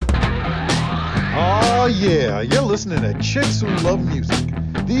Oh yeah, you're listening to Chicks Who Love Music.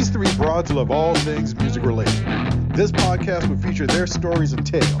 These three broads love all things music related. This podcast will feature their stories and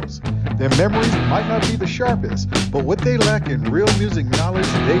tales. Their memories might not be the sharpest, but what they lack in real music knowledge,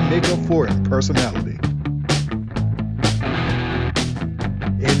 they make up for in personality.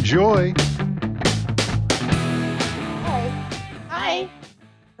 Enjoy! Hi.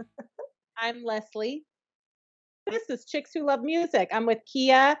 I'm Leslie. This is Chicks Who Love Music. I'm with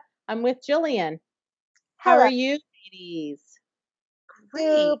Kia. I'm with Jillian. How Hello. are you, ladies?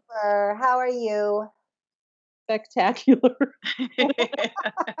 Super. How are you? Spectacular.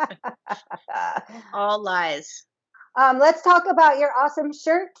 All lies. Let's talk about your awesome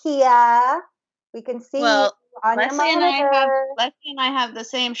shirt, Kia. We can see Well, you on your monitor. Leslie and I have the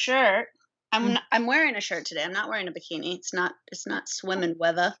same shirt. I'm wearing a shirt today. I'm not wearing a bikini. It's not swimming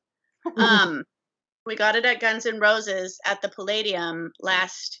weather. We got it at Guns N' Roses at the Palladium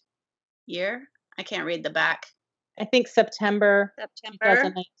last year. I can't read the back. I think September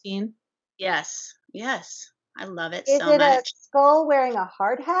 2019. Yes. I love it Is so it much. a skull wearing a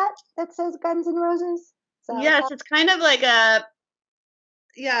hard hat that says Guns N' Roses? Yes, it's kind of like a.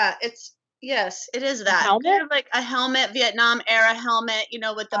 Yeah, it is that. Helmet? Kind of like a helmet, Vietnam era helmet,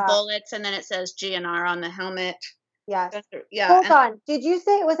 with the Ah. bullets, and then it says GNR on the helmet. Yes. Yeah. Hold on. Did you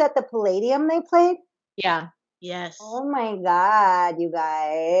say it was at the Palladium they played? Yeah. Yes. Oh my God, you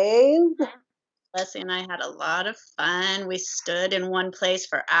guys. Leslie and I had a lot of fun. We stood in one place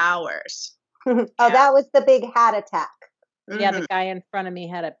for hours. That was the big hat attack. Yeah, the guy in front of me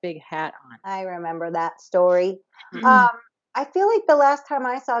had a big hat on. I remember that story. Mhm. I feel like the last time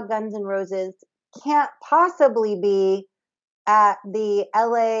I saw Guns N' Roses can't possibly be at the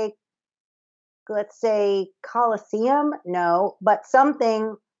LA, let's say, Coliseum. No, but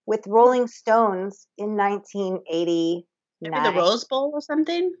something with Rolling Stones in 1989. Maybe the Rose Bowl or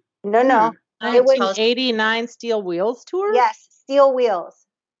something? No. Oh, It was 1989 Steel Wheels tour? Yes, Steel Wheels.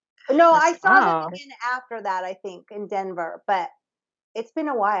 No, I saw Wow. them again after that, I think, in Denver, but it's been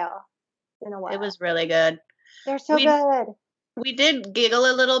a while. It was really good. They're so good. We did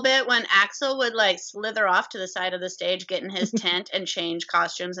giggle a little bit when Axl would slither off to the side of the stage, get in his tent and change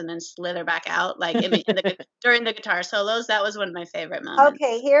costumes and then slither back out during the guitar solos. That was one of my favorite moments.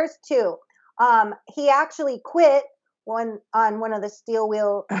 Okay, here's two. He actually quit on one of the Steel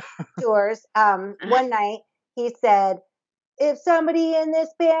Wheel tours. One night he said, "If somebody in this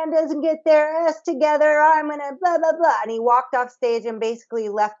band doesn't get their ass together, I'm gonna blah blah blah." And he walked off stage and basically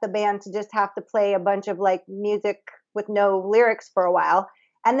left the band to just have to play a bunch of music with no lyrics for a while.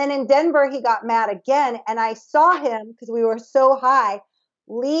 And then in Denver, he got mad again, and I saw him because we were so high,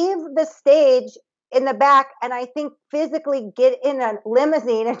 leave the stage in the back, and I think physically get in a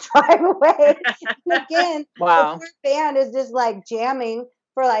limousine and drive away. And again, Wow. the poor band is just jamming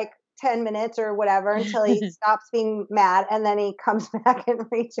for 10 minutes or whatever until he stops being mad, and then he comes back and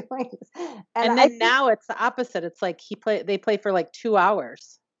rejoins. And then now it's the opposite. It's like they play for 2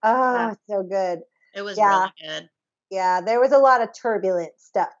 hours. Oh, so good. It was really good. Yeah, there was a lot of turbulent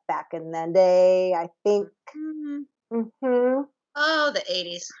stuff back in the day, I think. Mm-hmm. Oh, the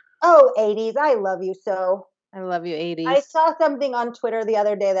 80s. Oh, 80s. I love you so. I love you, 80s. I saw something on Twitter the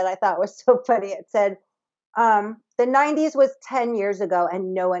other day that I thought was so funny. It said, the 90s was 10 years ago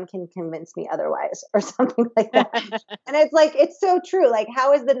and no one can convince me otherwise, or something like that. And it's so true.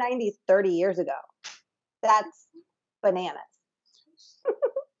 How is the 90s 30 years ago? That's bananas.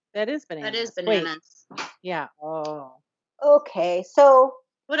 That is bananas. That is bananas. Wait. Yeah. Oh. Okay, so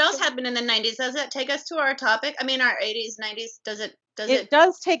what else happened in the 90s? Does that take us to our topic? I mean, our 80s, 90s, it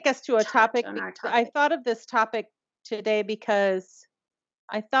does take us to a topic. Topic. I thought of this topic today because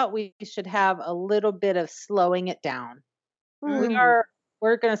I thought we should have a little bit of slowing it down.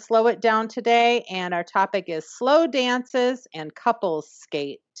 We're going to slow it down today, and our topic is slow dances and couples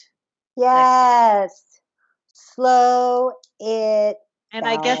skate. Yes. Slow it And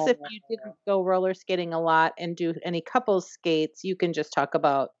I guess if you didn't go roller skating a lot and do any couples skates, you can just talk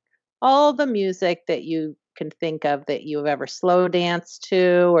about all the music that you can think of that you've ever slow danced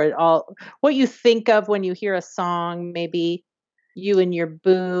to, or all what you think of when you hear a song, maybe you and your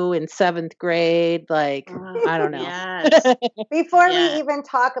boo in 7th grade, I don't know. Yes. Before we even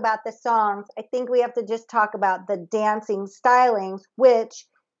talk about the songs, I think we have to just talk about the dancing stylings, which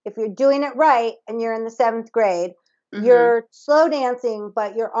if you're doing it right and you're in the 7th grade, you're slow dancing,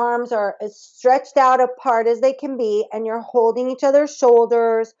 but your arms are as stretched out apart as they can be, and you're holding each other's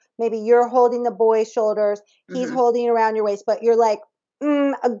shoulders. Maybe you're holding the boy's shoulders, he's holding around your waist, but you're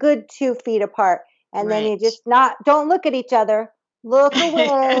a good 2 feet apart. And then you just don't look at each other. Look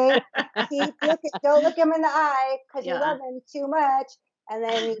away. Don't look him in the eye because you love him too much. and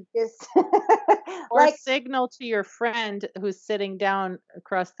then you just Or like signal to your friend who's sitting down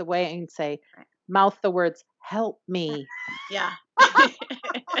across the way and say, mouth the words, help me. Yeah.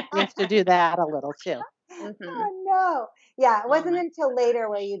 You have to do that a little too. Mhm. oh no. Yeah, it Oh wasn't my until later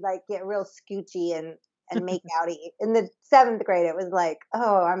where you'd like get real scoochy and make outy. In the 7th grade, it was like,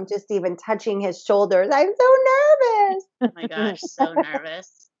 oh, I'm just even touching his shoulders. I'm so nervous. Oh my gosh, so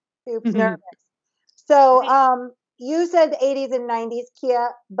nervous. Oops, nervous. So, Right. you said 80s and 90s, Kia,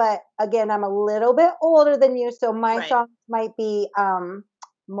 but again, I'm a little bit older than you, so my Right. songs might be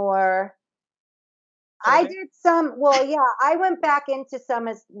more. I Older. did some. Well, yeah, I went back into some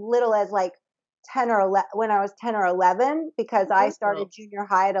as little as like 10 or 11 when I was 10 or 11 because I started Oh, junior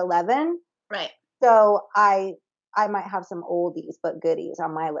high at 11. right. So I might have some oldies but goodies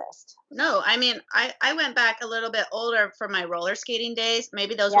on my list. No, I mean, I went back a little bit older for my roller skating days.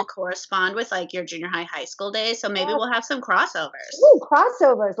 Maybe those Yeah. will correspond with like your junior high school days. So maybe Yes. we'll have some crossovers. Ooh,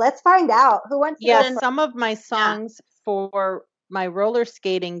 crossovers. Let's find out. Who wants to go Yeah, first? some of my songs for my roller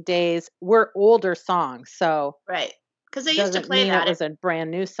skating days were older songs, so Right. Because they used to doesn't play mean it that. was a brand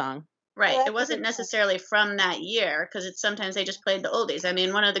new song. Right. that's It a wasn't good one. necessarily from that year because it's sometimes they just played the oldies. I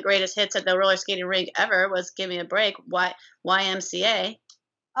mean, one of the greatest hits at the roller skating rink ever was "Give Me a Break" YMCA.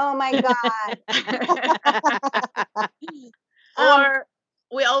 Oh my God. Or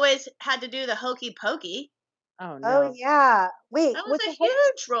we always had to do the Hokey Pokey. Oh Oh no. yeah. Wait, That was was a the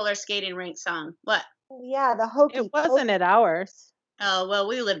huge roller skating rink song. What? yeah, the It hokey wasn't at ours. Oh, well,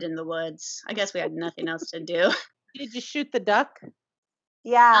 we lived in the woods. I guess we had nothing else to do. Did you shoot the duck?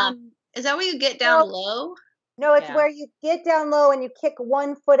 Yeah. Is that where you get down No, low? no, it's Yeah. where you get down low and you kick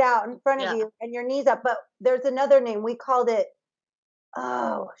one foot out in front of Yeah. you and your knees up. But there's another name. We called it,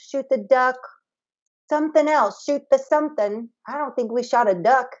 oh, shoot the duck, something else. Shoot the something. I don't think we shot a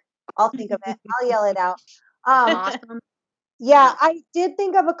duck. I'll think of it. I'll yell it out. Awesome. Yeah, No. I did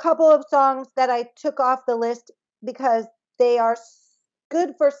think of a couple of songs that I took off the list because they are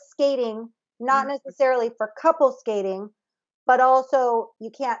good for skating, not Mhm. necessarily for couple skating, but also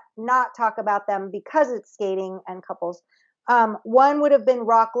you can't not talk about them because it's skating and couples. One would have been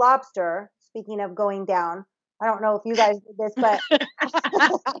Rock Lobster. Speaking of going down, I don't know if you guys did this, but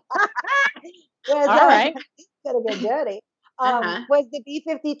was All right. gonna get dirty. Uh-huh. Was the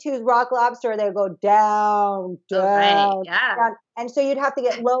B-52's Rock Lobster? They go down, Oh, right. down, Yeah. down, and so you'd have to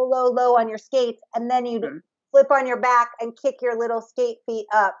get low, low, low on your skates, and then you'd Mhm. flip on your back and kick your little skate feet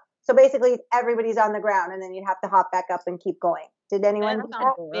up. So basically, everybody's on the ground, and then you'd have to hop back up and keep going. Did anyone That do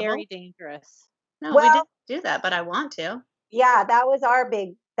sounds that? very dangerous. No, we Well, didn't do that, but I want to. yeah, that was our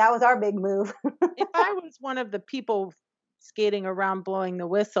big move. If I was one of the people skating around blowing the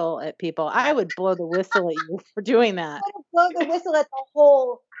whistle at people, I would blow the whistle at you for doing that. Want to blow the whistle at the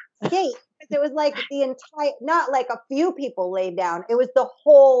whole skate because it was like the entire, not like a few people laid down. It was the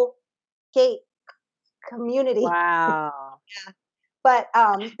whole skate community. Wow. But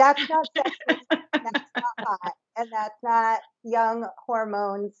that's not sexy, that's not hot, and that's not young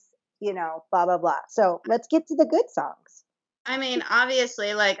hormones. Blah blah blah. So let's get to the good songs. I mean,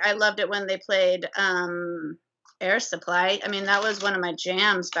 obviously, like I loved it when they played Air Supply. I mean, that was one of my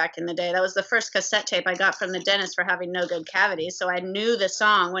jams back in the day. That was the first cassette tape I got from the dentist for having no good cavities. So I knew the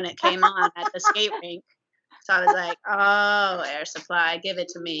song when it came on at the skate rink. So I was like, "Oh, Air Supply, give it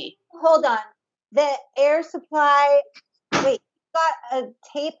to me." Hold on, the Air Supply. Wait, you got a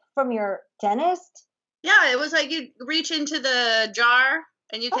tape from your dentist? Yeah, it was like you reach into the jar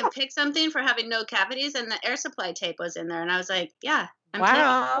and you can pick something for having no cavities, and the Air Supply tape was in there. And I was like, "Yeah, I'm taking it."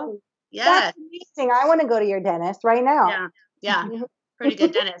 Wow. Yeah, That's amazing. I want to go to your dentist right now. yeah, yeah. Pretty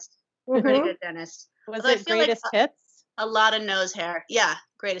good dentist. Pretty Mhm. good dentist. Was Although I it feel like greatest hits? a lot of nose hair. Yeah,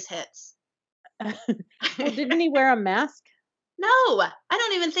 greatest hits. Well, didn't he wear a mask? No, I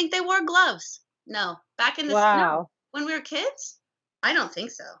don't even think they wore gloves. No, back in the no, Wow. when we were kids, I don't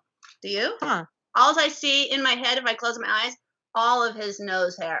think so. Do you? Huh. All I see in my head if I close my eyes, all of his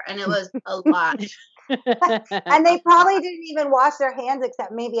nose hair, and it was a lot. And they probably didn't even wash their hands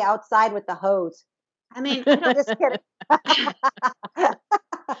except maybe outside with the hose. I mean, I don't. Just kidding.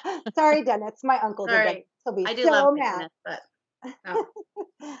 Sorry, Dennis. My uncle did that. Sorry, He'll be I do so love mad. business, but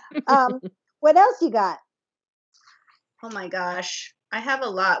no. What else you got? Oh my gosh, I have a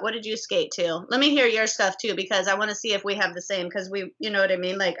lot. What did you skate to? Let me hear your stuff too, because I want to see if we have the same. Because we, you know what I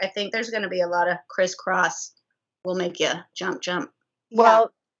mean. Like I think there's going to be a lot of crisscross. We'll make you jump.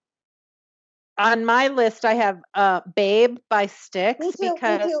 Well, on my list, I have Babe by Styx Me too.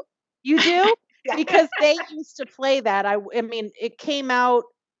 because Me too. you do? Yeah. Because they used to play that. I mean, it came out,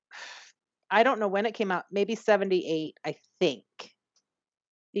 I don't know when it came out, maybe 78, I think.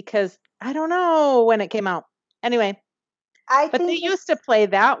 Because I don't know when it came out. Anyway, I But they think used to play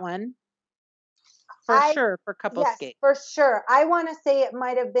that one for I sure for couple yes, skate. for sure. I want to say it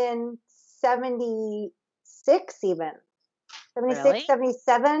might have been 76 even. 76, Really?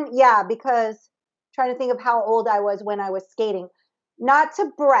 77. Yeah, because trying to think of how old I was when I was skating. Not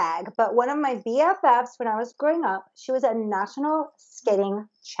to brag, but one of my BFFs when I was growing up, she was a national skating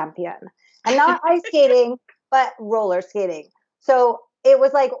champion. And not ice skating, but roller skating. So it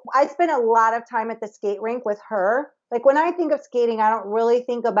was like I spent a lot of time at the skate rink with her. Like when I think of skating, I don't really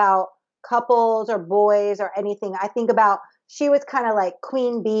think about couples or boys or anything. I think about she was kind of like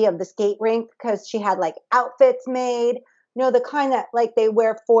queen bee of the skate rink because she had like outfits made, the kind that like they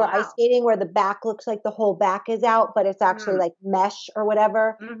wear for ice Wow. skating where the back looks like the whole back is out, but it's actually like mesh or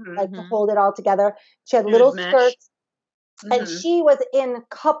whatever, like to Mhm. hold it all together. She had Huge little mesh. skirts, and Mhm. she was in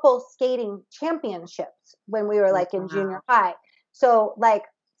couple skating championships when we were like in junior high. So like,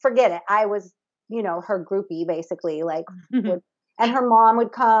 forget it. I was, her groupie basically, like would, and her mom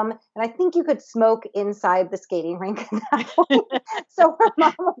would come, and I think you could smoke inside the skating rink. So her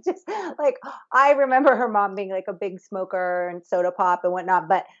mom would just like, I remember her mom being like a big smoker and soda pop and whatnot.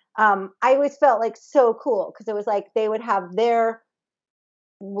 But I always felt like so cool because it was like they would have their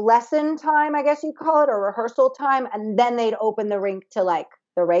lesson time, I guess you call it, or rehearsal time, and then they'd open the rink to like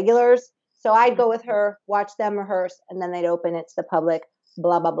the regulars. So I'd go with her, watch them rehearse, and then they'd open it to the public,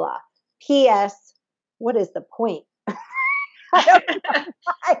 blah blah blah. P.S. What is the point? I don't know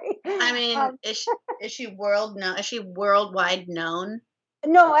why. I mean, is she Is she worldwide known?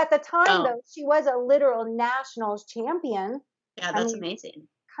 No, at the time Oh. though, she was a literal nationals champion. Yeah, I that's mean, amazing.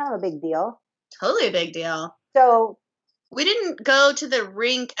 kind of a big deal. Totally a big deal. So We didn't go to the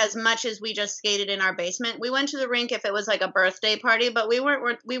rink as much as we just skated in our basement. We went to the rink if it was like a birthday party, but we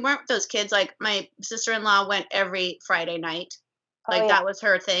weren't those kids. Like my sister-in-law went every Friday night. Like that was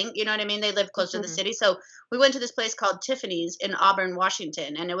her thing. You know what I mean? They lived close to the city. So we went to this place called Tiffany's in Auburn,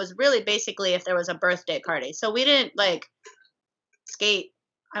 Washington. And it was really basically if there was a birthday party. So we didn't like skate.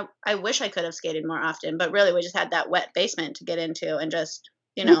 I wish I could have skated more often, but really we just had that wet basement to get into and just,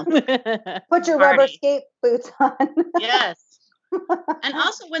 put your rubber party. skate boots on. Yes. And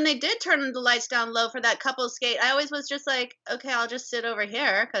also when they did turn the lights down low for that couple skate, I always was just like, okay, I'll just sit over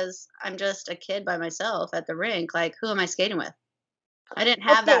here because I'm just a kid by myself at the rink. Like, who am I skating with? I didn't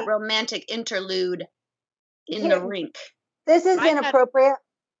have that romantic interlude in the rink. This is inappropriate,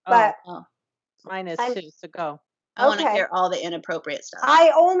 but mine is too. So go. I want to hear all the inappropriate stuff.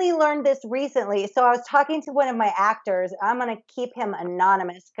 I only learned this recently. So I was talking to one of my actors. I'm going to keep him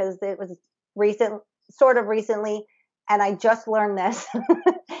anonymous because it was recently, and I just learned this.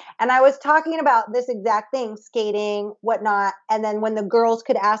 And I was talking about this exact thing, skating, whatnot. And then when the girls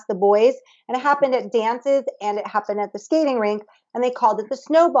could ask the boys, and it happened at dances and it happened at the skating rink, and they called it the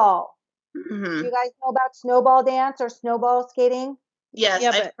snowball. Mm-hmm. Do you guys know about snowball dance or snowball skating? Yes,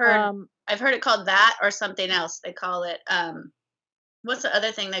 I've heard it called that or something else. They call it what's the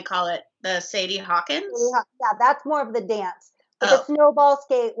other thing they call it? The Sadie Hawkins? Yeah, that's more of the dance. But the snowball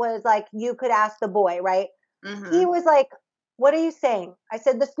skate was like you could ask the boy, right? Mm-hmm. He was like, "What are you saying?" I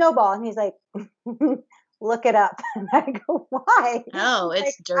said, "The snowball." And he's like, "Look it up." And I go, "Why?" Oh, it's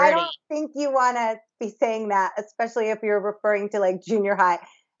like, dirty. I don't think you want to be saying that, especially if you're referring to like junior high.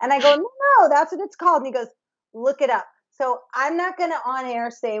 And I go, no, that's what it's called. And he goes, "Look it up." So I'm not going to on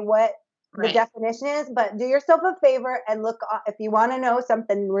air say what the definition is, but do yourself a favor and look if you want to know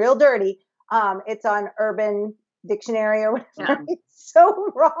something real dirty. It's on Urban Dictionary or whatever. Yeah. It's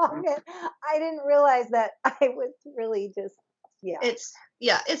so wrong. And I didn't realize that I was really just it's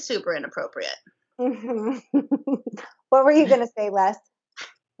super inappropriate. What were you going to say, Les?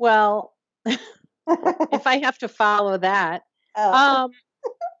 Well, if I have to follow that,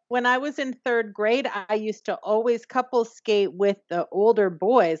 when I was in third grade, I used to always couple skate with the older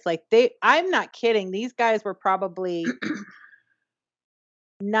boys. Like I'm not kidding. These guys were probably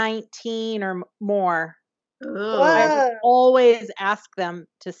 19 or more. I would always ask them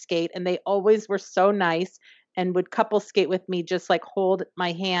to skate, and they always were so nice and would couple skate with me, just like hold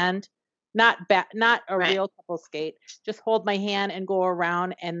my hand, not a real couple skate, just hold my hand and go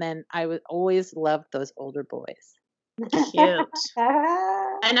around. And then I would always love those older boys. Cute.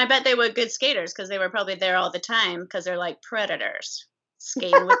 And I bet they were good skaters because they were probably there all the time because they're like predators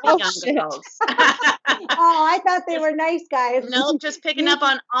skating with the young girls. I thought they were nice guys. No, just picking up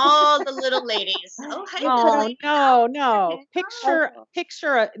on all the little ladies. Oh, hi. No.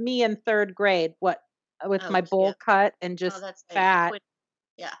 Picture me in third grade. With my bowl cut and just fat.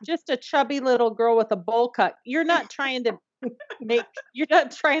 Yeah. Just a chubby little girl with a bowl cut. You're not trying to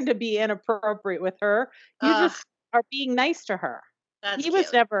be inappropriate with her. You just are being nice to her. That's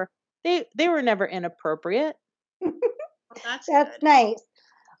was never they were never inappropriate. Well, that's That's good. nice.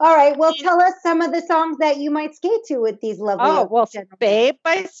 All right. Well, mean- tell us some of the songs that you might skate to with these lovely Oh, well, gentlemen. Babe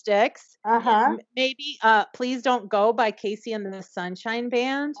by Styx. Uh-huh. Maybe Please Don't Go by Casey and the Sunshine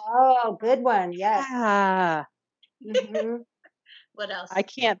Band. Oh, good one. Yes. Ah, hmm What else? I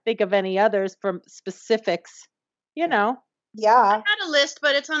can't think of any others from specifics. You know. Yeah. I had a list,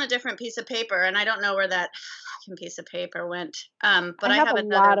 but it's on a different piece of paper, and I don't know where that fucking piece of paper went. But I have a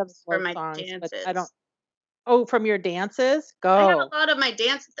another lot of list for slow my songs, dances. but I don't. Oh, from your dances? I have Go. a lot of my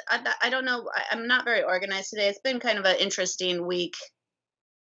dance. I don't know. I'm not very organized today. It's been kind of an interesting week,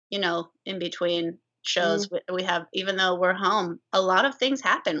 in between shows. We have, even though we're home, a lot of things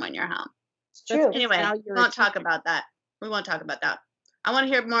happen when you're home. It's That's true. because Anyway, now we you're a won't talk teacher. about that. We won't talk about that. I want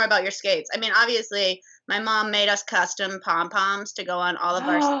to hear more about your skates. I mean, obviously, my mom made us custom pom poms to go on all of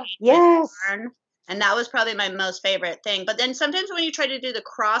our skates in the Yes. barn, and that was probably my most favorite thing. But then sometimes when you try to do the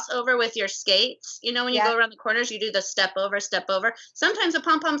crossover with your skates, when you Yeah. go around the corners, you do the step over, step over. Sometimes the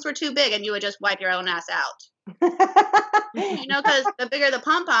pom poms were too big, and you would just wipe your own ass out. Because the bigger the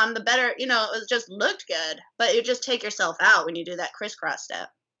pom pom, the better. It was just looked good, but you just take yourself out when you do that crisscross step.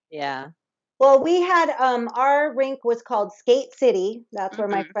 Yeah. Well, we had our rink was called Skate City. That's where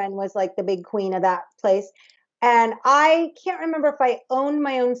my Mhm. friend was like the big queen of that place. And I can't remember if I owned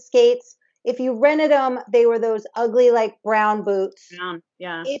my own skates. If you rented them, they were those ugly like brown boots.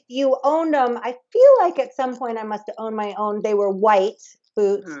 Yeah. If you owned them, I feel like at some point I must have owned my own. They were white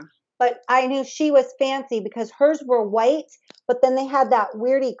boots. Mhm. But I knew she was fancy because hers were white, but then they had that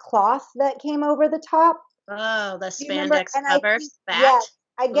weirdy cloth that came over the top. Oh, the Do you remember? spandex And I cover, think, fat. yes,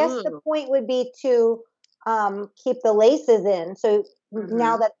 I guess the Ooh. point would be to keep the laces in. So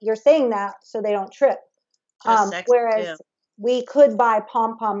now Mhm. that you're saying that, so they don't trip. Just sexy Whereas too. we could buy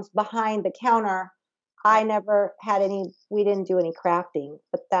pom poms behind the counter. I Right. never had any. We didn't do any crafting,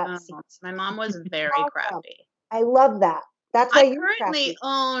 but that's My mom was very awesome. crafty. I love that. That's why I you're currently crafty.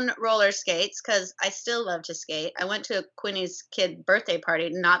 own roller skates because I still love to skate. I went to Quinny's kid birthday party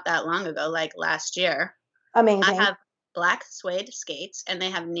not that long ago, like last year. I Amazing. have black suede skates and they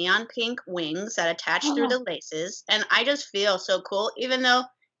have neon pink wings that attach through the laces. And I just feel so cool, even though,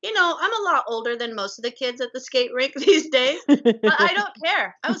 I'm a lot older than most of the kids at the skate rink these days. But I don't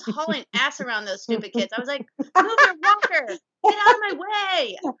care. I was hauling ass around those stupid kids. I was like, move your walker, get out of my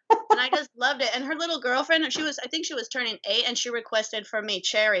way. And I just loved it. And her little girlfriend, I think she was turning 8, and she requested for me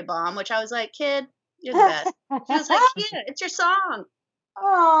Cherry Bomb, which I was like, kid, you're the best. She was like, yeah, it's your song.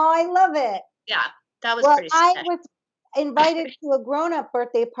 Oh, I love it. Yeah, that was Well, pretty I sick. was invited to a grown-up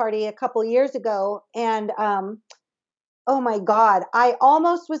birthday party a couple years ago, and oh my God, I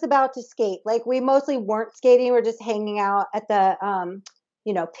almost was about to skate. Like we mostly weren't skating; we're just hanging out at the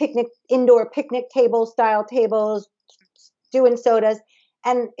indoor picnic table style tables, doing sodas.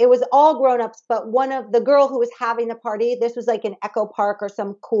 And it was all grown-ups, but one of the girl who was having the party, this was like in Echo Park or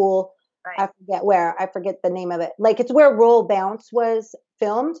some cool, Right. I forget the name of it. Like it's where Roll Bounce was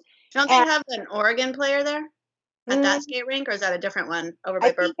filmed. Don't they have an organ player there at that skate rink, or is that a different one over by I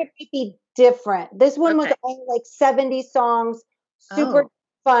think Burbank? it might be different. This one was Okay. only like 70 songs, super Oh,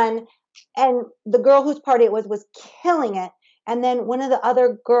 fun. And the girl whose party it was killing it. And then one of the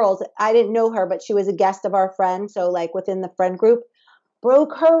other girls, I didn't know her, but she was a guest of our friend. So like within the friend group,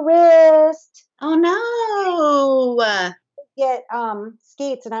 broke her wrist. oh no. Get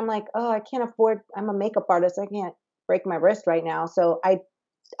skates, and I'm like, oh, I can't afford. I'm a makeup artist. I can't break my wrist right now. So I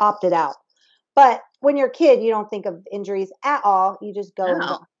opted out. But when you're a kid, you don't think of injuries at all. You just go and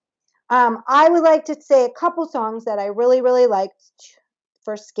go. No. I would like to say a couple songs that I really, really liked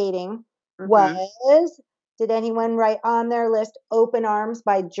for skating Mhm. was, did anyone write on their list Open Arms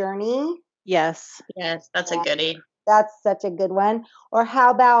by Journey? Yes. Yes, that's a Yeah. goodie. That's such a good one. Or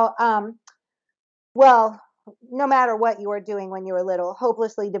how about, well, no matter what you were doing when you were little,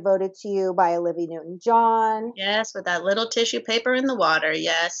 Hopelessly Devoted to You by Olivia Newton-John. Yes, with that little tissue paper in the water.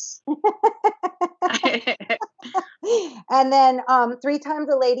 Yes. And then Three Times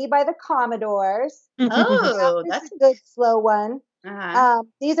a Lady by the Commodores. Oh, That's that's a good slow one. uh-huh.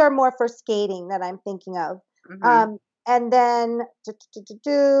 These are more for skating that I'm thinking of. Mhm. And then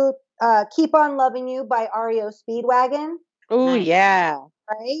Keep on Loving You by REO Speedwagon. Oh Nice. yeah.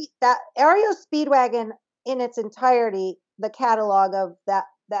 Right? That REO Speedwagon in its entirety, the catalog of that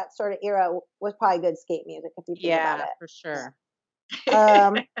sort of era was probably good skate music if you think about Yeah, it. for sure.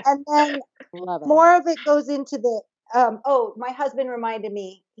 And then Love it. more of it goes into the my husband reminded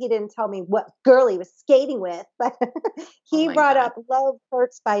me, he didn't tell me what girl he was skating with, but he my brought God. up Love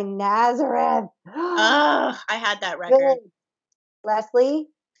Hurts by Nazareth. Oh, I had that record. Good. Leslie?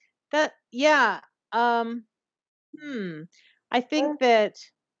 That yeah. I think that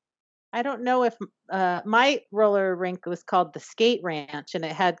I don't know if my roller rink was called the Skate Ranch, and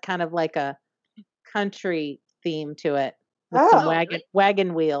it had kind of like a country theme to it with some Oh, Oh, wagon really?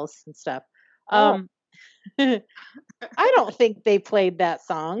 wagon wheels and stuff. oh. Um, I don't think they played that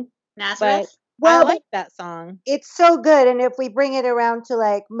song, but Nazareth? I Well, but like that song. it's so good. And if we bring it around to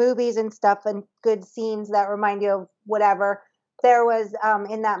like movies and stuff and good scenes that remind you of whatever, there was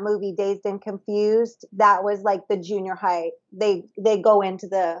in that movie Dazed and Confused, that was like the junior high. They go into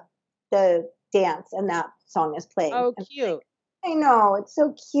the dance and that song is playing. Oh, And cute. I know, it's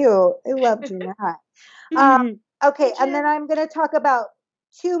so cute. I love junior high. Um, okay, and then I'm gonna talk about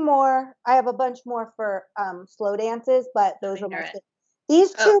two more. I have a bunch more for slow dances, but Let those me are my hear it.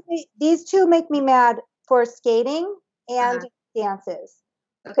 these Oh, these two make me mad for skating and uh-huh. dances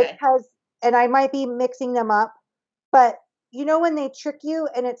Okay. because, and I might be mixing them up, but you know when they trick you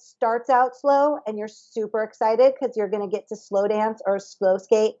and it starts out slow and you're super excited because you're gonna get to slow dance or slow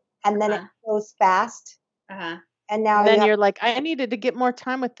skate, and then it Uh-huh. goes fast, Uh-huh. and now And you then have you're like, I needed to get more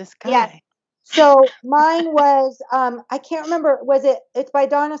time with this yes. guy. So mine was I can't remember, was it's by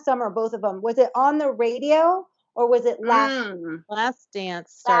Donna Summer, both of them. Was it on the radio or was it last Last Dance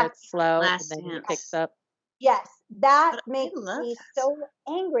last starts slow and Last then he picks Dance. up. yes, that But I makes love me that so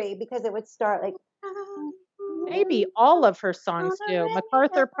angry because it would start like Maybe all of her songs do.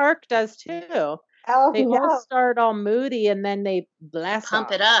 MacArthur Park does too. oh They all no. start all moody and then they blast Pump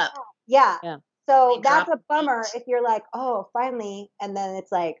off. it up. Yeah. Yeah. So They that's drop a the bummer beat. if you're like, oh, finally, and then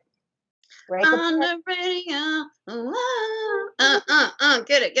it's like break apart. On the radio.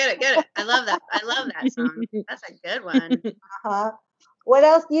 Get it, get it, get it. I love that. I love that song. That's a good one. Uh-huh. What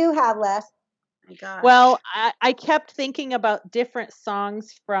else do you have, Les? My gosh. Well, I kept thinking about different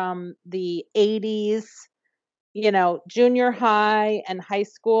songs from the 80s, junior high and high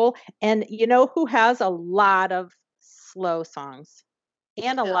school. And you know who has a lot of slow songs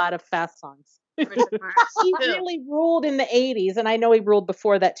and a Who? lot of fast songs? Richard Marx. He Who? really ruled in the 80s, and I know he ruled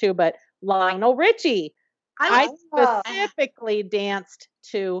before that too, but Lionel Richie. I Oh, specifically danced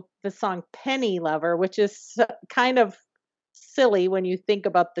to the song Penny Lover, which is kind of silly when you think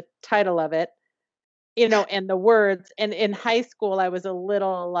about the title of it, and the words. And in high school, I was a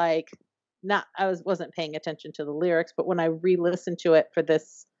little like, not, wasn't paying attention to the lyrics, but when I re-listened to it for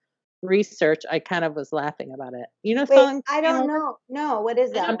this research, I kind of was laughing about it. You know, wait, song I Penny don't Lover? know. No, what is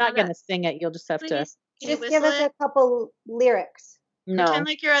I that? I'm don't know not going that. to sing it. You'll just have to. Please, can you Just give whistle us it? a couple lyrics. Pretend No.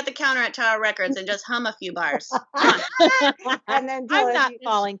 like you're at the counter at Tower Records and just hum a few bars. Come on. And then tell I'm us not you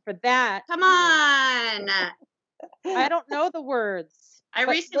falling for that. Come on. I don't know the words. I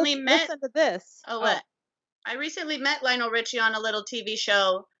But recently met. listen to this. Oh, what? I recently met Lionel Richie on a little TV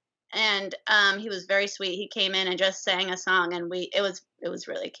show, and he was very sweet. He came in and just sang a song, and it was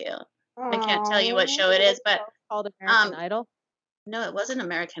really cute. I can't tell you what Aw. show it is, but Called American um, Idol. no, it wasn't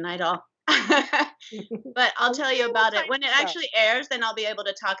American Idol. But I'll tell you about it when it actually airs. Then I'll be able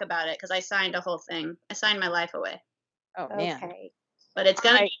to talk about it because I signed a whole thing. I signed my life away, Oh man. Okay. but it's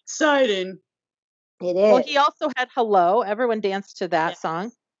gonna Alright. be exciting. It Well, is. he also had Hello. Everyone danced to that Yes.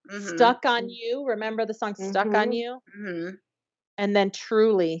 song. Mhm. Stuck on You. Remember the song Stuck on Mhm. You? Mhm. And then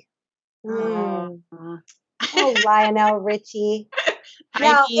Truly. Mm. Oh. Oh, Lionel Richie. I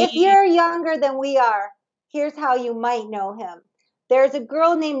Now, if mean, you're younger than we are, here's how you might know him. There's a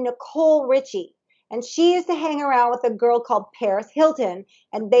girl named Nicole Richie, and she used to hang around with a girl called Paris Hilton,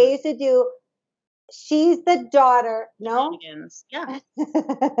 and they used to do, she's the daughter, no? Shenanigans. Yeah.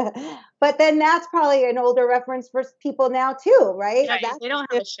 But then that's probably an older reference for people now too, right? Yeah, 'cause That's they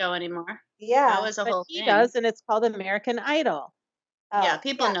don't have a show anymore. That yeah. was a but whole he thing. does, and it's called American Idol. Yeah, Oh,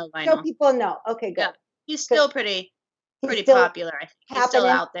 people know So Lionel. people know. Okay, good. Yeah, he's Good. still pretty He's pretty still popular. I think he's still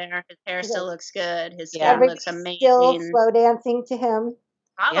happening. out there. His hair still Good. looks good. His Yeah. skin looks Everybody's still amazing. slow dancing to him.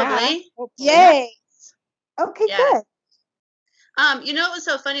 Yeah. Probably. Hopefully. Yay. Okay, Yes. good. You know, it was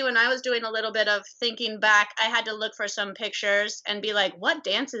so funny when I was doing a little bit of thinking back, I had to look for some pictures and be like, what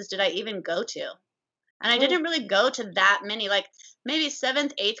dances did I even go to? And I Mm. didn't really go to that many. Like maybe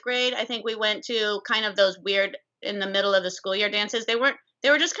 7th, 8th grade, I think we went to kind of those weird in the middle of the school year dances. They were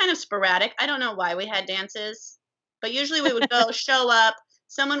just kind of sporadic. I don't know why we had dances, but usually we would go show up.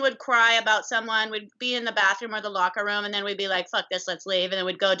 Someone would cry about someone. We'd be in the bathroom or the locker room, and then we'd be like, "Fuck this, let's leave." And then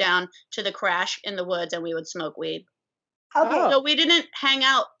we'd go down to the crash in the woods, and we would smoke weed. Okay. Oh. So we didn't hang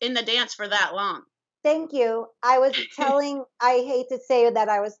out in the dance for that long. Thank you. I was telling, I hate to say that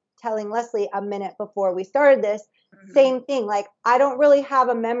I was telling Leslie a minute before we started this, Mhm. same thing. Like, I don't really have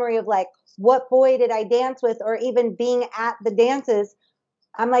a memory of like, what boy did I dance with or even being at the dances.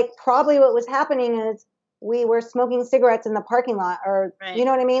 I'm like, probably what was happening is we were smoking cigarettes in the parking lot or, Right. you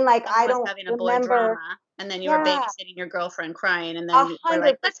know what I mean? Like, Someone I was don't having a boy remember. drama, and then you were Yeah. babysitting your girlfriend crying, and then we're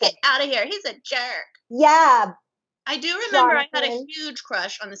like, let's get 100%. out of here. He's a jerk. Yeah. I do remember I had a Jonathan. huge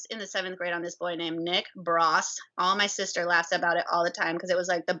crush on this in the 7th grade on this boy named Nick Bross. All my sister laughs about it all the time because it was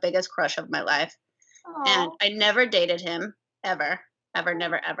like the biggest crush of my life. And Aw. I never dated him ever,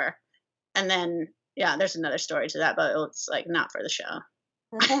 never, ever. And then, yeah, there's another story to that, but it's like not for the show.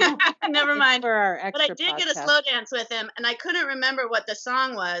 Never It's mind. for our But I extra did get a podcast. slow dance with him, and I couldn't remember what the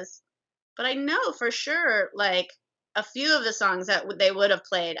song was, but I know for sure, like, a few of the songs that they would have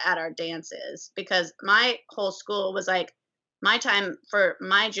played at our dances, because my whole school was like, my time for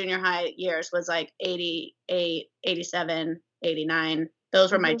my junior high years was like 88, 87, 89.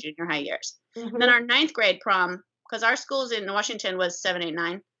 Those were my Mhm. junior high years. Mhm. And then our 9th grade prom, because our schools in Washington was 7, 8,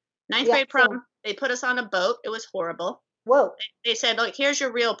 9. 9th Yeah, grade same. prom, they put us on a boat. It was horrible. Whoa. They said, like, here's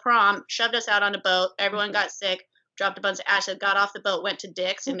your real prom, shoved us out on a boat. Everyone got sick, dropped a bunch of acid, got off the boat, went to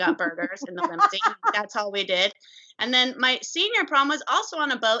Dick's and got burgers in the limousine. That's all we did. And then my senior prom was also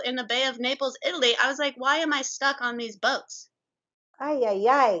on a boat in the Bay of Naples, Italy. I was like, why am I stuck on these boats? Ay, ay,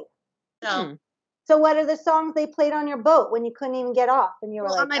 ay. So, Hmm. So what are the songs they played on your boat when you couldn't even get off? And you were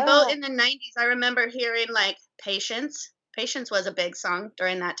well, like, on my boat in the 90s, I remember hearing like Patience. Patience was a big song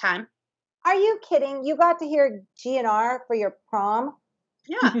during that time. are you kidding? You got to hear GNR for your prom?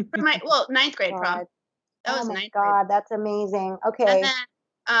 Yeah, for my, well, 9th grade prom. God. That Oh was my 9th grade. God, that's amazing. And Okay.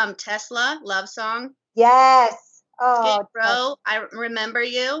 then Tesla, Love Song. Yes. Skid Oh, Row, I Remember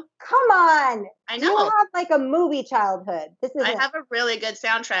You. come on. I You know. have like a movie childhood. This I isn't. have a really good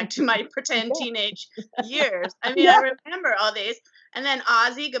soundtrack to my pretend teenage years. I mean, Yeah. I remember all these. And then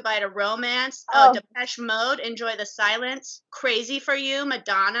Ozzy, Goodbye to Romance. Oh. Depeche Mode, Enjoy the Silence. Crazy for You,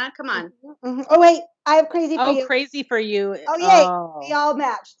 Madonna. Come on. Mhm. Oh wait, I have Crazy for Oh, You. Crazy for You. Oh yay, we Oh. all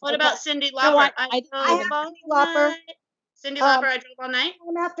matched. What Okay. about Cyndi Lauper? No, I I drove have all Cyndi Lauper. night. Cyndi Lauper, I drove all night.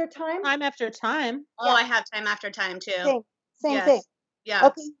 Time After Time. Time After Time. Oh, Yeah. I have Time After Time too. Same Yes. thing. Yeah.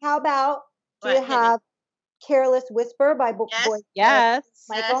 Okay, how about do What? you Hit me. have Careless Whisper by Yes. Boy Yes.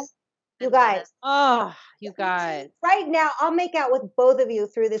 Michael? Yes. You I love guys. it. Oh, you guys. Right now, I'll make out with both of you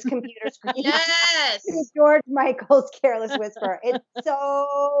through this computer screen. Yes. To George Michael's Careless Whisper. It's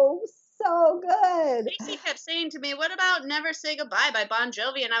so good. Casey kept saying to me, "What about Never Say Goodbye by Bon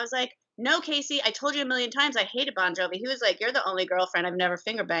Jovi?" And I was like, "No, Casey, I told you a million times I hated Bon Jovi." He was like, "You're the only girlfriend I've never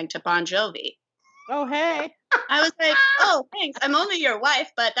finger banged to Bon Jovi." Oh, hey. I was like, "Oh, thanks. I'm only your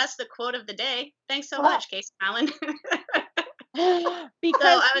wife, but that's the quote of the day. Thanks so What? much, Casey Allen." Because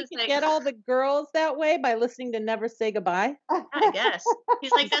I he was could like- get all the girls that way by listening to Never Say Goodbye. I guess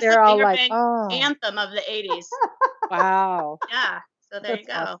he's like, "That's the They're all finger like, bang oh, anthem of the '80s." wow. Yeah. So there you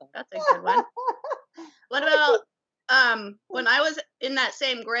That's go. awesome. That's a good one. What about when I was in that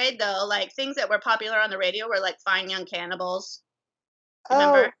same grade though, like things that were popular on the radio were like Fine Young Cannibals.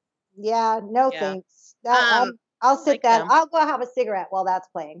 Remember? Oh, yeah, no Yeah. thanks. That, I'll sit like that. them. I'll go have a cigarette while that's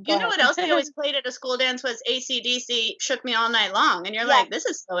playing. Go You know ahead. what else they always played at a school dance was AC/DC Shook Me All Night Long. And you're Yeah. like, this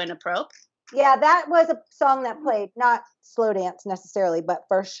is so inappropriate. Yeah, that was a song that played, not slow dance necessarily, but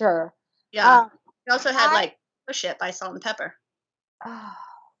for sure. Yeah. We also had I- like Push It by Salt and Pepper. Oh,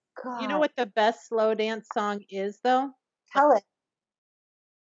 God. You know what the best slow dance song is, though? Tell it.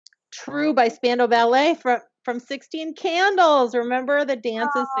 True by Spandau Ballet from 16 Candles. Remember the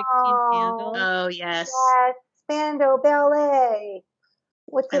dance of 16 Candles? Oh, yes. Yes, Spandau Ballet.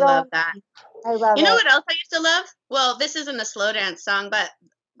 What's I it all? love that. I love You know it. what else I used to love? Well, this isn't a slow dance song, but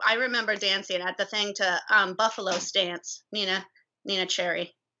I remember dancing at the thing to Buffalo Stance, Nina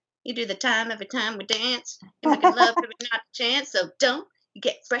Cherry. You do the time every time we dance. You're making love every not a chance, so don't you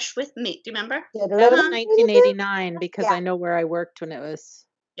get fresh with me. Do you remember? That was 1989 because Yeah. I know where I worked when it was.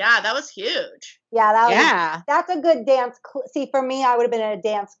 Yeah, that was huge. Yeah, that was Yeah. that's a good dance. See, for me, I would have been at a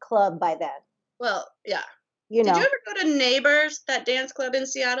dance club by then. Well, yeah. You know, Did you ever go to Neighbors, that dance club in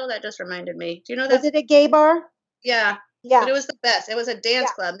Seattle? That just reminded me. Do you know was that? it a gay bar? Yeah, Yeah, but it was the best. It was a dance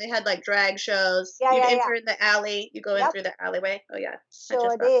Yeah. club. They had like drag shows. Yeah, You'd yeah, enter in the alley. You go in Yep. through the alleyway. Oh yeah. sure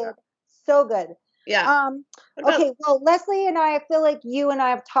just brought did. that. So good. Yeah. What about- Okay, well, Leslie and I feel like you and I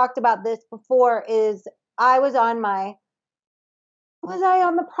have talked about this before. Was I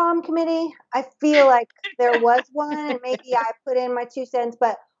on the prom committee? I feel like there was one, and maybe I put in my 2 cents.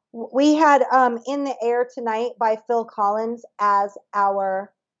 But we had "In the Air Tonight" by Phil Collins as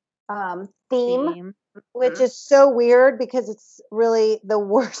our theme, which is so weird because it's really the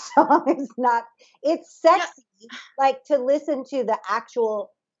worst song. It's sexy, like to listen to the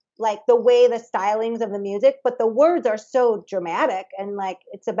actual, like the way the stylings of the music, but the words are so dramatic and like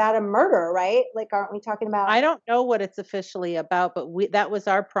it's about a murder, right? Like, aren't we talking about? I don't know what it's officially about, but that was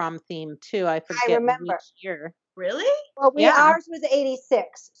our prom theme too. I forget remember. which year. Really? Well, Yeah. ours was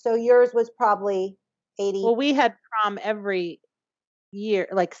 86, so yours was probably 80. Well, we had prom every year,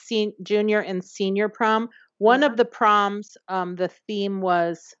 like junior and senior prom. One of the proms, the theme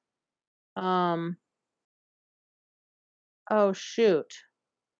was, oh shoot,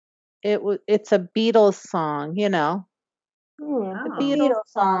 it's a Beatles song, you know, The Oh. Beatles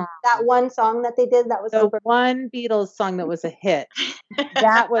song. That one song that they did that was the super one Beatles song that was a hit.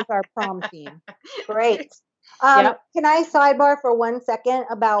 That was our prom theme. great. Yep. Can I sidebar for 1 second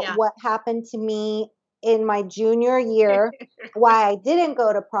about Yeah. what happened to me in my junior year? Why I didn't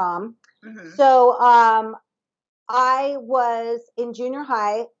go to prom. Mhm. So I was in junior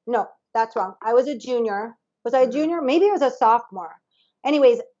high. No, that's wrong. I was a junior. Was I a Mhm. junior? Maybe I was a sophomore.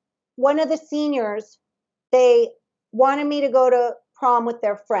 Anyways, one of the seniors, they wanted me to go to prom with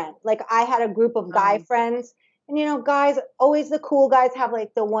their friend. Like I had a group of guy friends. And you know, guys, always the cool guys have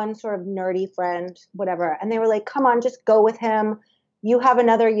like the one sort of nerdy friend, whatever. And they were like, come on, just go with him. You have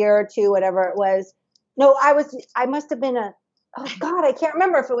another year or two, whatever it was. No, I must have been oh God, I can't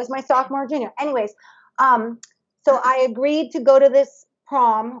remember if it was my sophomore or junior. Anyways, so I agreed to go to this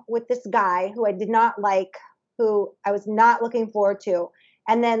prom with this guy who I did not like, who I was not looking forward to.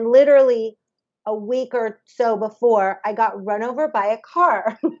 And then literally a week or so before, I got run over by a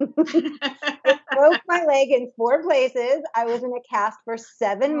car. I broke my leg in 4 places. I was in a cast for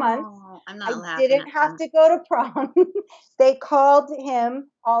 7 months. Oh, I'm not I laughing. didn't have to go to prom. They called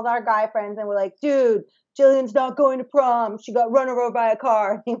him, all our guy friends, and were like, dude, Jillian's not going to prom. She got run over by a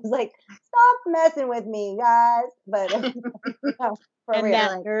car. He was like, stop messing with me, guys. But no, for And real.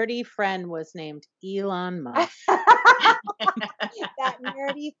 that nerdy friend was named Elon Musk. That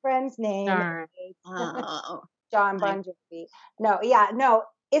nerdy friend's name Darn. is Oh, John Like- Bon Jovi. No, yeah, no.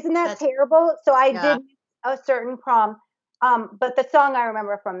 Isn't that That's- terrible? So I Yeah. did a certain prom. But the song I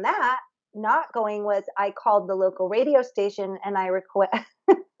remember from that not going was I called the local radio station and I requested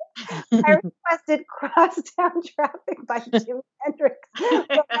Crosstown Traffic by Jimi Hendrix from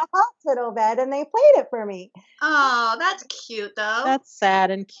the hospital bed, and they played it for me. oh, that's cute though. That's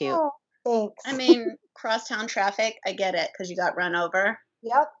sad and cute. Oh, thanks. I mean, crosstown traffic. I get it because you got run over.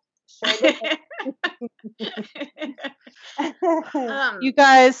 Yep. Sure did. You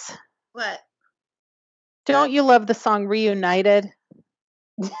guys, What? don't you love the song Reunited?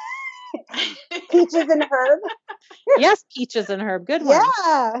 Peaches and Herb. Yes, Peaches and Herb. Good one.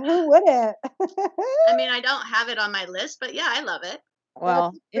 Yeah, who wouldn't? I mean, I don't have it on my list, but yeah, I love it.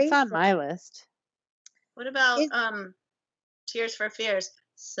 Well, it's great on my list. What about Is- Tears for Fears?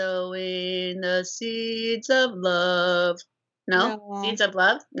 Sowing the seeds of love. No? No. Seeds of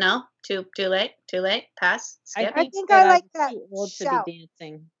love? No? Too late? Too late? Pass? I Skip? think think that I like was that too old shout. to be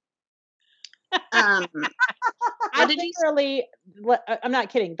dancing. Um, I did you literally, I'm not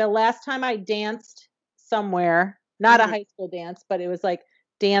kidding. The last time I danced somewhere, not a Mhm. high school dance, but it was like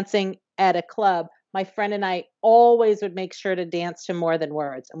dancing at a club, my friend and I always would make sure to dance to More Than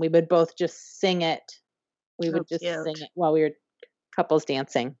Words, and we would both just sing it. We Oh, would just cute. sing it while we were couples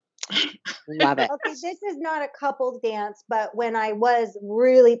dancing. Love it. Okay, this is not a couples dance, but when I was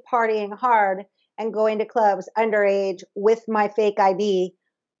really partying hard and going to clubs underage with my fake ID,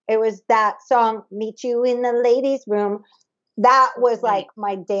 it was that song, Meet You in the Ladies' Room. That was like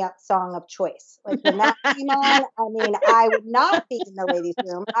my dance song of choice. Like when that came on, I mean, I would not be in the ladies'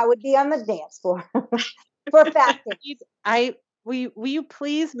 room. I would be on the dance floor for fast dance. Will you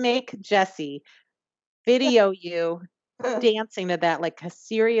please make Jesse video you dancing to that, like a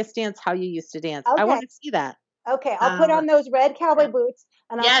serious dance, how you used to dance. I Okay. want to see that. Okay, I'll put on those red cowboy boots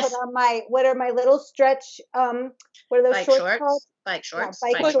and I'll Yes. put on what are my little stretch what are those Bike shorts shorts. called? Bike shorts.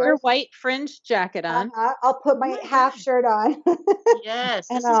 bike bike Put shorts. your white fringe jacket on. I'll put my my half God. shirt on. Yes,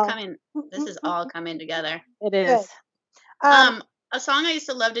 And this is I'll- coming. This is all coming together. It is. A song I used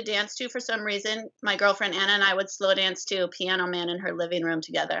to love to dance to for some reason. My girlfriend Anna and I would slow dance to Piano Man in her living room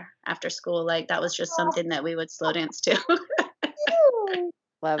together after school. Like that was just something that we would slow dance to.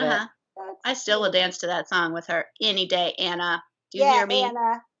 Love it. Uh-huh. I still will dance to that song with her any day. Anna, do you Yeah, hear me?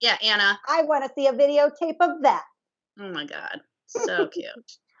 Anna. Yeah, Anna. I want to see a videotape of that. Oh my God, so cute.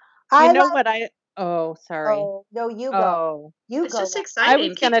 You know what oh, sorry. Oh, no, you go. Oh, You It's go. just Lex. exciting. I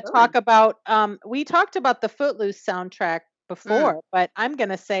was Keep going to going. talk about, we talked about the Footloose soundtrack before, but I'm going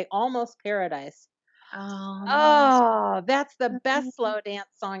to say Almost Paradise. Oh, Oh, that's the best slow dance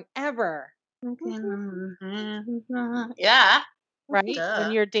song ever, yeah. right? Duh,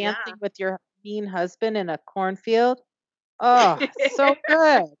 When you're yeah. dancing with your mean husband in a cornfield. Oh, so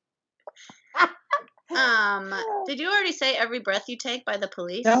good. Did you already say Every Breath You Take by the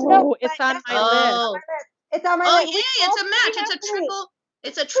Police? No, No, it's but on that's my on list. Oh, It's on my oh, list. hey, it's a match. It's a triple.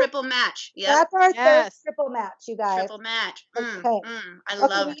 It's a triple match. Yep. That's our third Yes. triple match, you guys. Triple match. Okay. I Okay,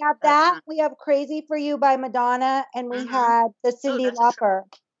 love we have that that. song. We have Crazy for You by Madonna, and we Mhm. had the Cyndi that's a triple. Lauper.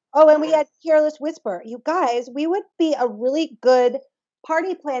 Oh, and we had Careless Whisper. You guys, we would be a really good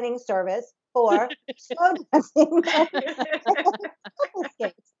party planning service for slow dancing couple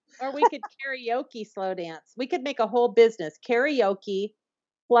skates. Or we could karaoke slow dance. We could make a whole business. Karaoke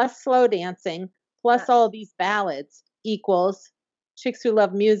plus slow dancing plus all these ballads equals Chicks Who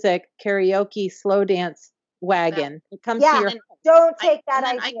Love Music karaoke slow dance wagon. It comes to your Yeah, don't take that And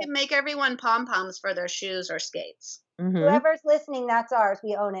then I idea. can make everyone pom-poms for their shoes or skates. Mhm. Whoever's listening, that's ours.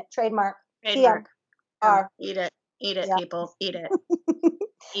 We own it. Trademark. Trademark. TMR. Eat it. Eat it, Yeah. people. Eat it.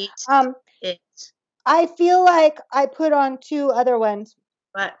 Eat it. I feel like I put on two other ones.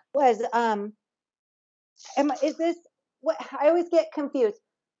 What? Was is this what I always get confused.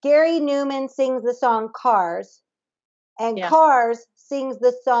 Gary Newman sings the song Cars, and Yeah. Cars sings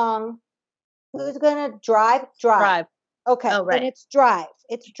the song Who's Gonna Drive? Drive. Okay, Oh, then right. it's Drive.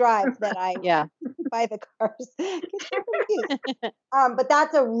 It's Drive that I Yeah. buy the Cars. Get so confused. But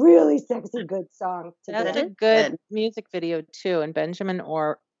that's a really sexy good song to That's do. a good music video too. And Benjamin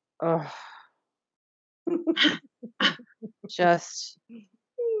Orr, just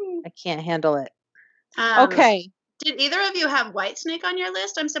I can't handle it. Okay. Did either of you have Whitesnake on your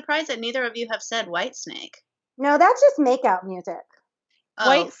list? I'm surprised that neither of you have said Whitesnake. No, that's just makeout music.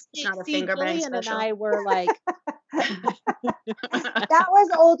 White it's Snake. not a See, finger bang Jillian and special. I were like, That was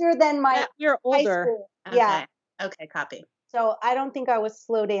older than my we were high older. school. Okay. Yeah. Okay, copy. So I don't think I was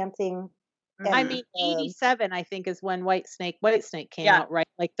slow dancing. I then. mean, 87, I think, is when White Snake came Yeah. out, right?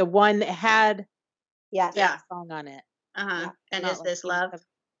 Like the one that had Yes. Yeah. that song on it. And Not Is like This Love?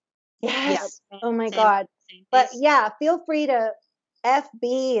 87. Yes. Same- Oh my same- God. same But piece. yeah, feel free to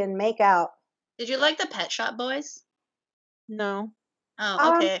FB and make out. Did you like the Pet Shop Boys? No.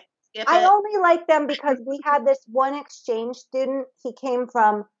 Oh, okay. Skip I it. only like them because we had this one exchange student. He came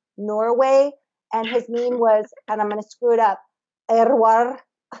from Norway, and his name was, and I'm going to screw it up, Erwar.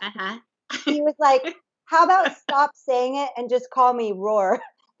 Uh-huh. He was like, how about stop saying it and just call me Roar?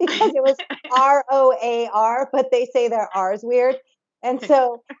 Because it was ROAR, but they say their R's weird. And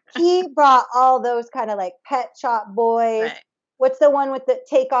so he brought all those kind of like Pet Shop Boys. Right. What's the one with the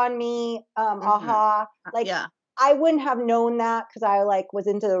Take On Me, Aha? Like, Yeah. I wouldn't have known that because I like was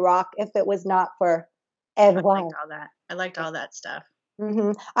into the rock if it was not for I Erwar. liked all that. I liked all that stuff.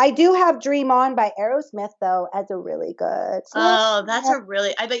 I do have Dream On by Aerosmith though as a really good song. Oh, that's a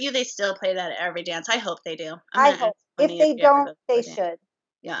really. I bet you they still play that at every dance. I hope they do. I hope. If they don't, they should.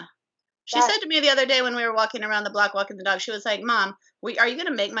 Yeah. She said to me the other day when we were walking around the block walking the dog, she was like, Mom, are you going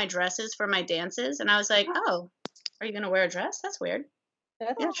to make my dresses for my dances? And I was like, oh, are you going to wear a dress? That's weird.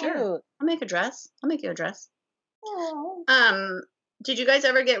 That's Yeah, cute. sure. I'll make a dress. I'll make you a dress. Oh. Did you guys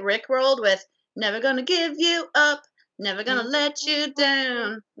ever get rickrolled with "Never Gonna Give You Up, Never Gonna Let You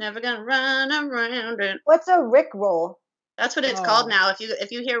Down, Never Gonna Run Around"? And What's a Rick roll? that's what it's called now.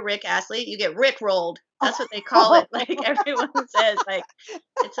 If you hear Rick Astley, you get rickrolled. That's what they call it. Like everyone says, like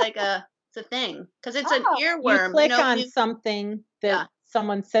it's a thing because it's an earworm. You click on something that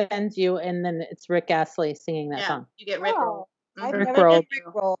someone sends you, and then it's Rick Astley singing that song. You get rickrolled. I've Rickrolled. never been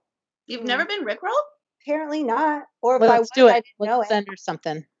rickrolled. You've never been rickrolled? Apparently not. Or if Let's I do was, I it. didn't know Let's it. send her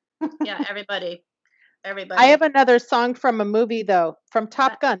something. Yeah, everybody. I have another song from a movie though, from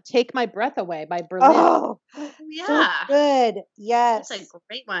Top Gun, "Take My Breath Away" by Berlin. Oh, yeah, so good. Yes, that's a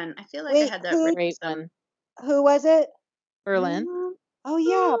great one. I feel like Wait, I had that Great one. Who was it? Berlin. Oh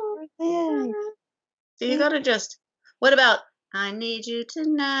yeah, Berlin. So you gotta just. What about "I Need You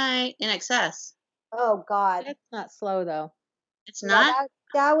Tonight" in excess? Oh God, That's not slow though. It's Yeah, not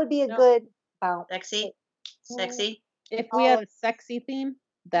that would be a good bounce. sexy. If we had a sexy theme,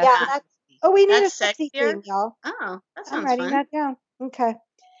 that's Yeah, that's. Oh, we need That's a sexy sexier? theme, y'all. Oh, that I'm sounds writing fun. that down. Okay.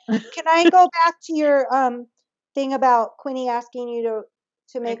 Can I go back to your thing about Quinny asking you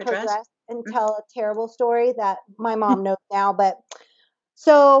to make a her dress? dress and tell a terrible story that my mom knows now? But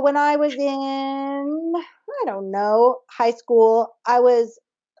so when I was in, I don't know, high school, I was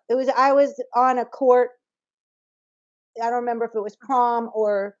on a court. I don't remember if it was prom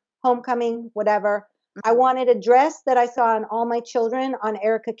or homecoming, whatever. I wanted a dress that I saw on All My Children on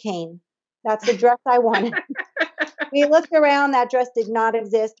Erica Kane. That's the dress I wanted. We looked around. That dress did not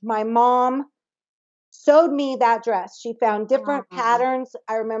exist. My mom sewed me that dress. She found different patterns.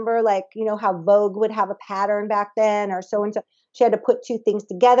 I remember, like, you know how Vogue would have a pattern back then, or so and so. She had to put two things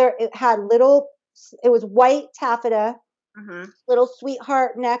together. It was white taffeta, little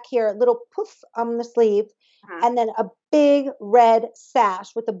sweetheart neck here, little poof on the sleeve, and then a big red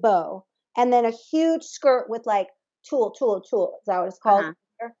sash with a bow, and then a huge skirt with like Tool. Is that what it's called?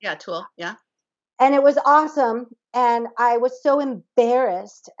 Yeah, Tool. Yeah. And it was awesome. And I was so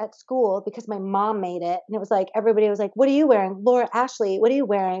embarrassed at school because my mom made it. And it was like, everybody was like, what are you wearing? Laura Ashley, what are you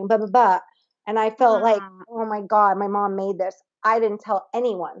wearing? Blah, blah, blah. And I felt like, oh my God, my mom made this. I didn't tell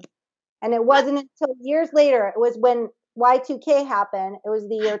anyone. And it wasn't until years later, it was when Y2K happened. It was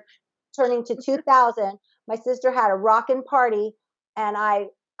the year turning to 2000. My sister had a rockin' party and I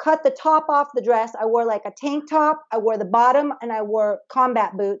cut the top off the dress. I wore like a tank top. I wore the bottom and I wore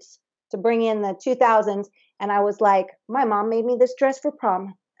combat boots to bring in the 2000s. And I was like, my mom made me this dress for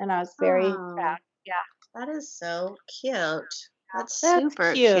prom. And I was very proud. Yeah. That is so cute. That's That's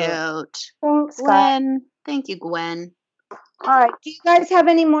super cute. Thanks, Scott. Gwen. Thank you, Gwen. All right. Do you guys have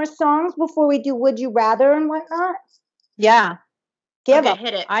any more songs before we do Would You Rather and whatnot? Yeah. Give Okay, up.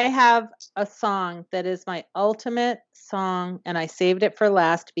 hit it. I have a song that is my ultimate song, and I saved it for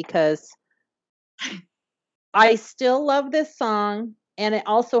last because I still love this song, and it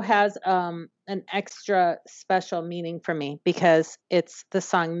also has an extra special meaning for me because it's the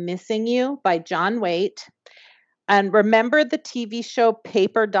song Missing You by John Waite. And remember the TV show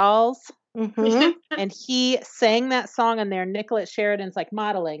Paper Dolls? Mm-hmm. And he sang that song in there. Nicolette Sheridan's like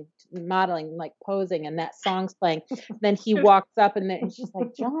modeling, like posing, and that song's playing. Then he walks up and she's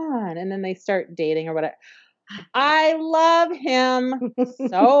like, John. And then they start dating or whatever. I love him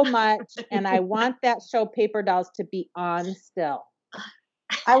so much. And I want that show Paper Dolls to be on still.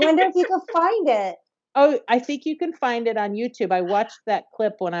 I wonder if you can find it. Oh, I think you can find it on YouTube. I watched that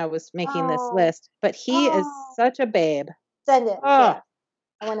clip when I was making this list, but he is such a babe. Send it. Oh. Yeah.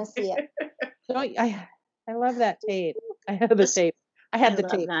 I want to see it. I love that tape. I have the tape. I had the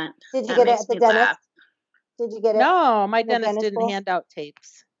tape. That. Did you That get it makes at the me dentist? laugh. Did you get it? No, my The dentist dentist didn't bowl? hand out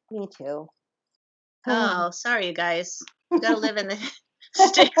tapes. Me too. Oh, sorry, you guys. You gotta live in the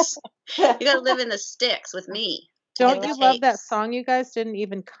sticks. You gotta live in the sticks with me. to Don't get the you love that tapes. song? You guys didn't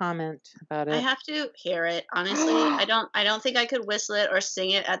even comment about it. I have to hear it. Honestly, I don't think I could whistle it or sing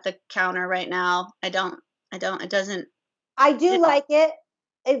it at the counter right now. I don't. It doesn't. I do like it.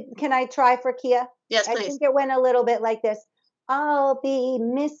 Can I try for Kia? Yes, I please. think it went a little bit like this. I'll be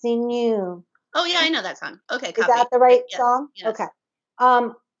missing you. Oh yeah, I know that song. Okay, Is copy. that the right Yes, song? yes. Okay.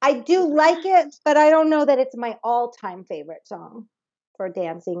 I do like it, but I don't know that it's my all-time favorite song for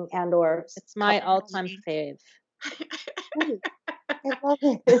dancing and or. It's my all-time fave. I love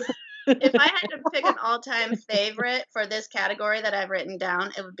it. If I had to pick an all-time favorite for this category that I've written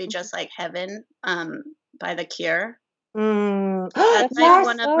down, it would be Just Like Heaven by The Cure. That's like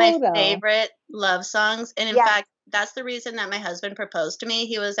one of my favorite love songs. And in fact, that's the reason that my husband proposed to me.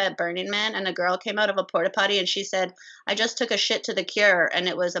 He was at Burning Man and a girl came out of a porta potty and she said, I just took a shit to The Cure and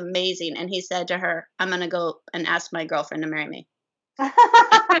it was amazing. And he said to her, I'm going to go and ask my girlfriend to marry me.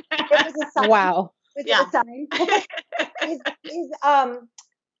 It was a sign. Wow. Was it a sign?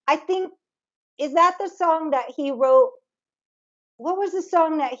 I think, is that the song that he wrote? What was the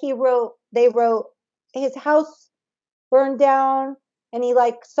song that he wrote? They wrote, his house burned down and he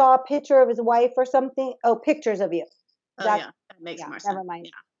like saw a picture of his wife or something. Oh, Pictures of You. That makes more sense. Never mind.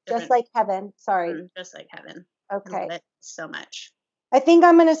 Yeah, Just Like Heaven. Sorry. Just Like Heaven. Okay. Love it so much. I think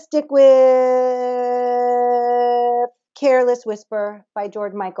I'm going to stick with Careless Whisper by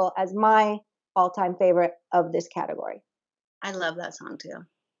George Michael as my all-time favorite of this category. I love that song too.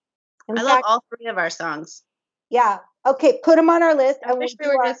 I love all three of our songs. Yeah. Okay, put them on our list. I wish we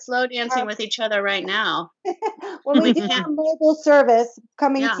were just slow dancing with each other right now. When we do our mobile service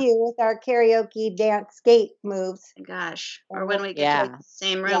coming to you with our karaoke dance skate moves. Gosh. Or when we get to the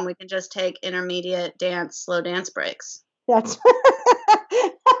same room, we can just take intermediate slow dance breaks. That's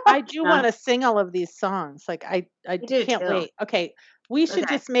I do want to sing all of these songs. Like I can't wait. Okay. We should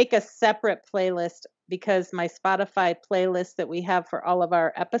just make a separate playlist because my Spotify playlist that we have for all of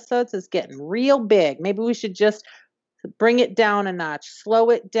our episodes is getting real big. Maybe we should just bring it down a notch, slow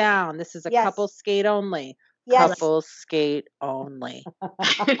it down. This is a couples skate only. Couples skate only.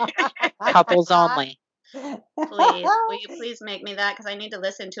 Couples only. Please, will you please make me that? Because I need to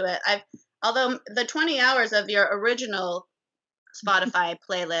listen to it. Although the 20 hours of your original Spotify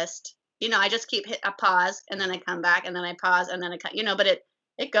playlist, I just keep hit a pause and then I come back and then I pause and then but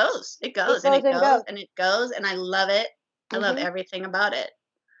it goes and it goes and it goes and I love it. I love everything about it.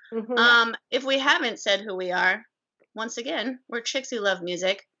 If we haven't said who we are, once again, we're Chicks Who Love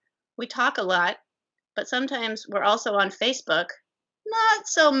Music. We talk a lot, but sometimes we're also on Facebook. Not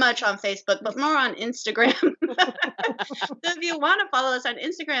so much on Facebook, but more on Instagram. So if you want to follow us on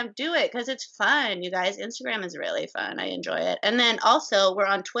Instagram, do it because it's fun, you guys. Instagram is really fun. I enjoy it. And then also we're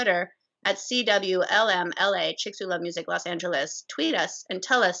on Twitter at CWLMLA, Chicks Who Love Music Los Angeles. Tweet us and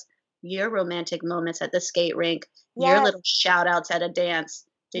tell us your romantic moments at the skate rink, your Yes. little shout outs at a dance.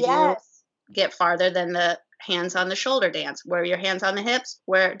 Did you Yes. get farther than the hands on the shoulder dance? Were your hands on the hips?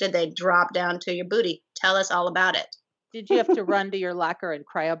 Where did they drop down to your booty? Tell us all about it. Did you have to run to your locker and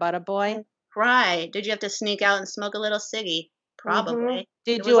cry about a boy? Cry. Did you have to sneak out and smoke a little ciggy? Probably.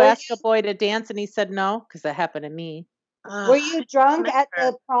 Did It you was ask a boy to dance and he said no? Because that happened to me. Were you drunk at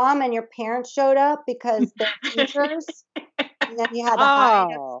remember. the prom and your parents showed up because they're teachers? And then you had to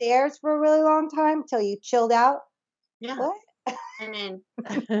hide Oh. upstairs for a really long time till you chilled out? Yeah. What? I mean,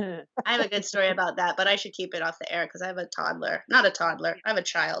 I have a good story about that, but I should keep it off the air because I have a toddler. Not a toddler. I have a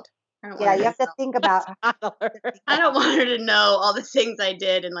child. I don't Yeah, want you her have to think about. I don't want her to know all the things I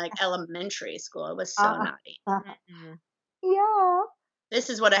did in like elementary school. It was so Uh-uh. naughty. Mm-mm. Yeah. This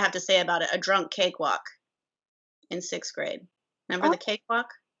is what I have to say about it. A drunk cakewalk in 6th grade. Remember Oh. the cakewalk?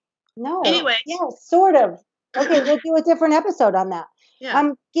 No. Anyway. Yes, sort of. Okay, we'll do a different episode on that.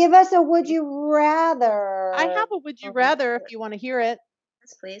 Yeah. Give us a would you rather. I have a would you Oh, rather if good. you want to hear it.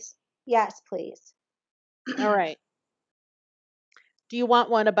 Yes, please. Yes, please. All right. Do you want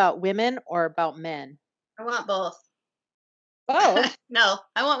one about women or about men? I want both. Both. No,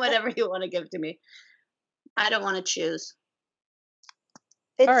 I want whatever you want to give to me. I don't want to choose.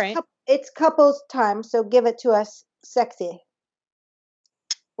 It's right. It's couples time, so give it to us sexy.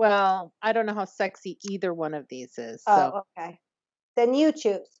 Well, I don't know how sexy either one of these is. So Oh, okay. Then you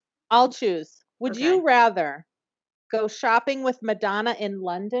choose. I'll choose. Would Okay. you rather go shopping with Madonna in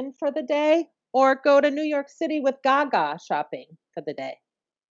London for the day or go to New York City with Gaga shopping for the day?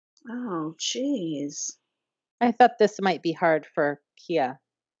 Oh, jeez. I thought this might be hard for Kia.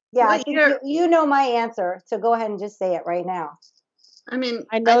 Yeah, I What think year- you know my answer, so go ahead and just say it right now. I mean,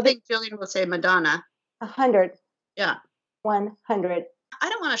 I know I that- think Jillian will say Madonna. 100. Yeah. 100. I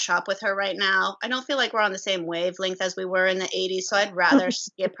don't want to shop with her right now. I don't feel like we're on the same wavelength as we were in the 80s, so I'd rather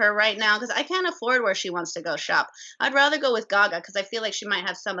skip her right now because I can't afford where she wants to go shop. I'd rather go with Gaga because I feel like she might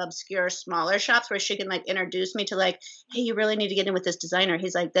have some obscure, smaller shops where she can like introduce me to like, hey, you really need to get in with this designer.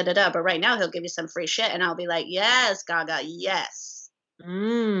 He's like, da da da. But right now he'll give you some free shit, and I'll be like, yes, Gaga, yes.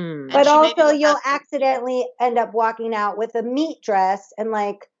 Mm. And But she maybe also, will you'll have some- accidentally end up walking out with a meat dress and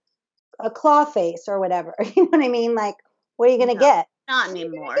like a claw face or whatever. You know what I mean? Like, what are you going to No. get? Not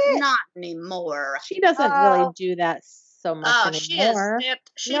anymore. Not anymore. She doesn't really Oh. do that so much Oh, she has anymore.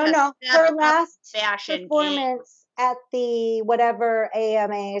 stepped. She No, has no. stepped Her up last fashion game. performance at the whatever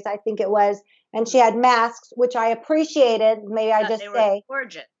AMAs, I think it was, and she had masks, which I appreciated. Maybe I Yeah, just they were say,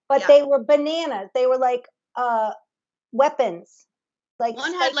 gorgeous. but Yeah. they were bananas. They were like weapons. Like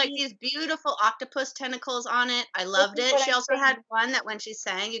One had like spiky- these beautiful octopus tentacles on it. I loved is it. what She I'm also had saying. one that when she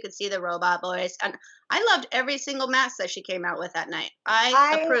sang, you could see the robot voice. And I loved every single mask that she came out with that night.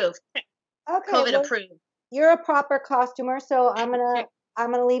 I approved. Okay, COVID well, approved. you're a proper costumer, so I'm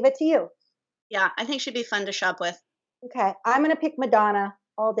gonna leave it to you. Yeah, I think she'd be fun to shop with. Okay, I'm gonna pick Madonna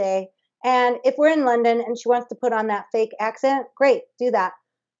all day. And if we're in London and she wants to put on that fake accent, great, do that.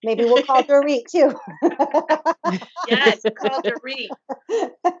 Maybe we'll call Dorit too. Yes, call Dorit. Did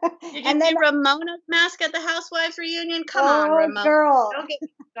you And see then, Ramona's mask at the Housewives reunion? Come on, oh Ramona. girl, Don't get me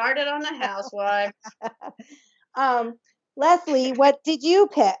started on the Housewives. Leslie, what did you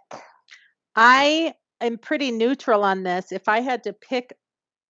pick? I am pretty neutral on this. If I had to pick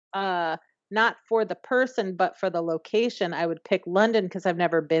not for the person but for the location, I would pick London because I've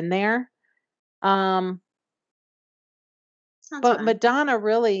never been there. Sounds But fun. Madonna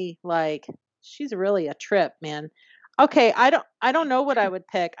really like she's really a trip, man. Okay, I don't know what I would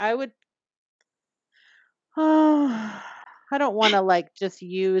pick. I would I don't want to like just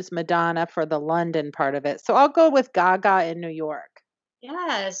use Madonna for the London part of it. So I'll go with Gaga in New York.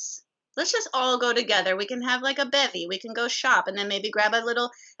 Yes. Let's just all go together. We can have like a bevy. We can go shop and then maybe grab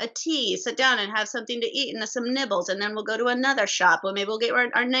a tea, sit down and have something to eat and some nibbles. And then we'll go to another shop where maybe we'll get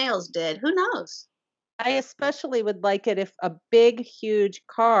our nails did. Who knows? I especially would like it if a big, huge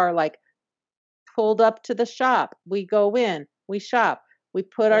car like pulled up to the shop. We go in, we shop, we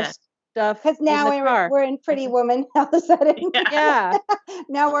put our Yes. stuff Because in now the car. we're in Pretty Woman all of a sudden. Yeah,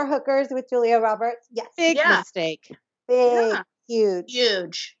 Now we're hookers with Julia Roberts. Yes. big Yeah. mistake. Big, Yeah. huge,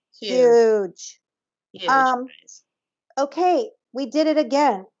 Huge. huge. Huge. Um, guys. Okay, we did it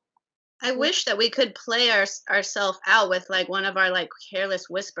again. I wish that we could play ourselves out with like one of our like careless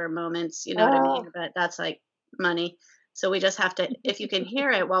whisper moments, you know what I mean? But that's like money. So we just have to, if you can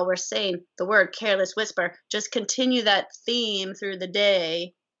hear it while we're saying the word careless whisper, just continue that theme through the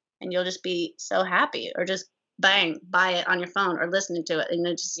day and you'll just be so happy, or just bang, buy it on your phone or listening to it and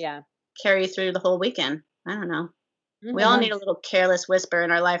then just Yeah. carry you through the whole weekend. I don't know. We Mhm. all need a little careless whisper in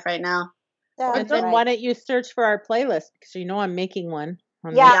our life right now. That's And then right. why don't you search for our playlist because you know I'm making one.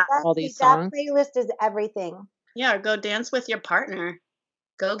 And Yeah, Yeah. all these that songs. playlist is everything. Yeah, or go dance with your partner.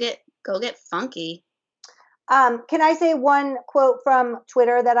 Go get funky. Can I say one quote from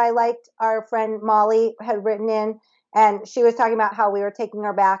Twitter that I liked? Our friend Molly had written in, and she was talking about how we were taking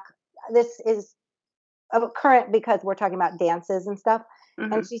her back. This is current because we're talking about dances and stuff.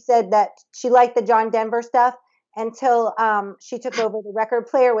 Mhm. And she said that she liked the John Denver stuff until she took over the record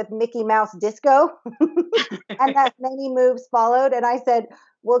player with Mickey Mouse Disco, and that many moves followed. And I said,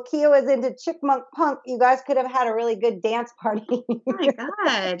 well, Kia was into Chickmunk Punk. You guys could have had a really good dance party. Oh my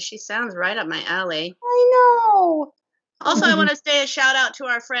God, she sounds right up my alley. I know. Also, I want to say a shout out to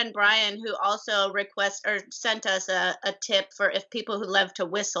our friend Brian, who also sent us a tip for if people who love to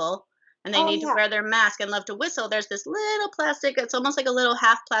whistle and they Oh, need yeah. to wear their mask and love to whistle. There's this little plastic, it's almost like a little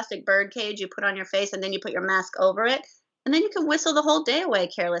half plastic bird cage you put on your face, and then you put your mask over it. And then you can whistle the whole day away,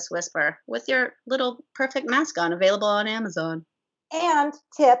 Careless Whisper, with your little perfect mask on, available on Amazon. And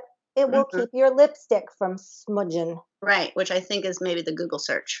tip, it will Mhm. keep your lipstick from smudging. Right, which I think is maybe the Google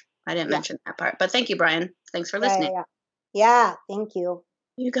search. I didn't Yeah. mention that part. But thank you, Brian. Thanks for Yeah, listening. yeah, thank you.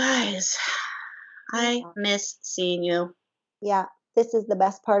 You guys, I Yeah. miss seeing you. Yeah, this is the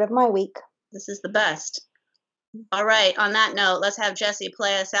best part of my week. This is the best. All right, on that note, let's have Jesse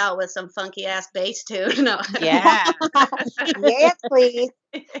play us out with some funky ass bass tune. No. Yeah. Yes, please.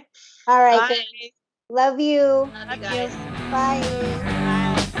 All right. Bye. Love you. Love you guys. Bye.